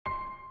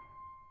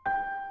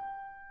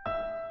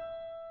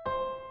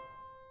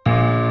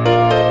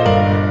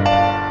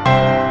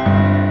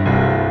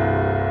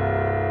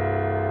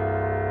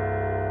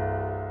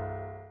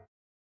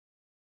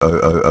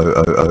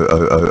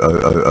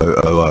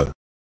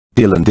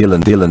Dylan.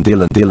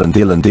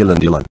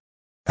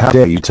 How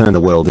dare you turn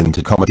the world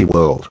into comedy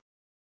world?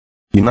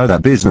 You know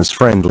that business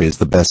friendly is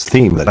the best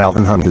theme that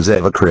Alvin Hunt has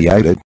ever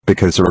created,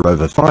 because there are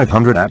over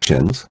 500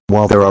 actions,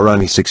 while there are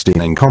only 16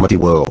 in comedy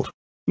world.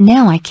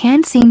 Now I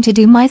can't seem to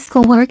do my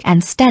schoolwork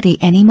and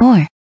study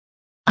anymore.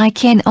 I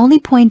can only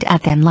point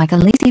at them like a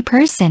lazy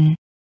person.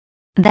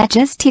 That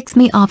just ticks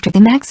me off to the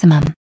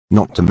maximum.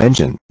 Not to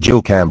mention,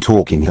 Jill can't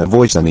talk in her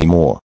voice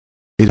anymore.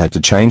 It had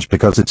to change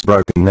because it's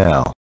broken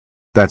now.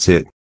 That's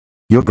it.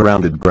 You're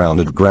grounded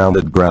until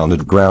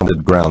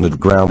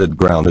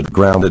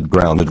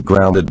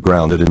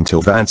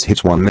Vance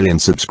hits 1 million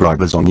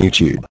subscribers on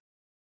YouTube.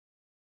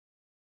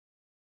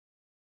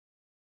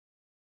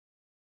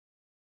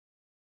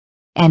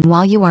 And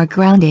while you are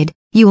grounded,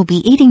 you will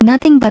be eating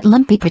nothing but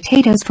lumpy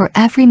potatoes for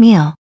every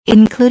meal,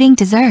 including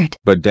dessert.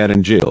 But Dad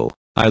and Jill,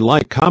 I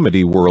like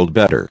Comedy World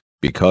better,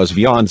 because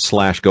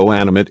Beyond/Go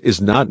Animate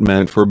is not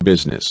meant for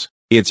business,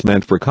 it's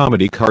meant for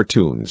comedy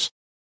cartoons.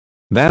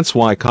 That's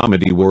why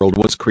Comedy World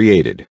was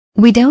created.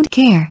 We don't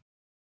care.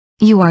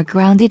 You are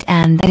grounded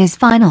and that is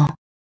final.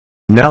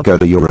 Now go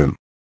to your room.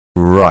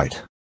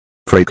 Right.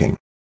 Freaking.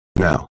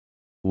 Now.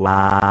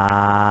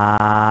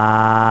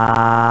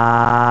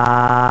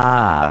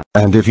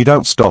 And if you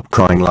don't stop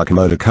crying like a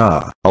motor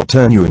car, I'll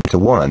turn you into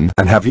one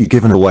and have you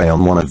given away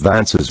on one of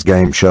Vance's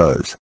game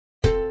shows.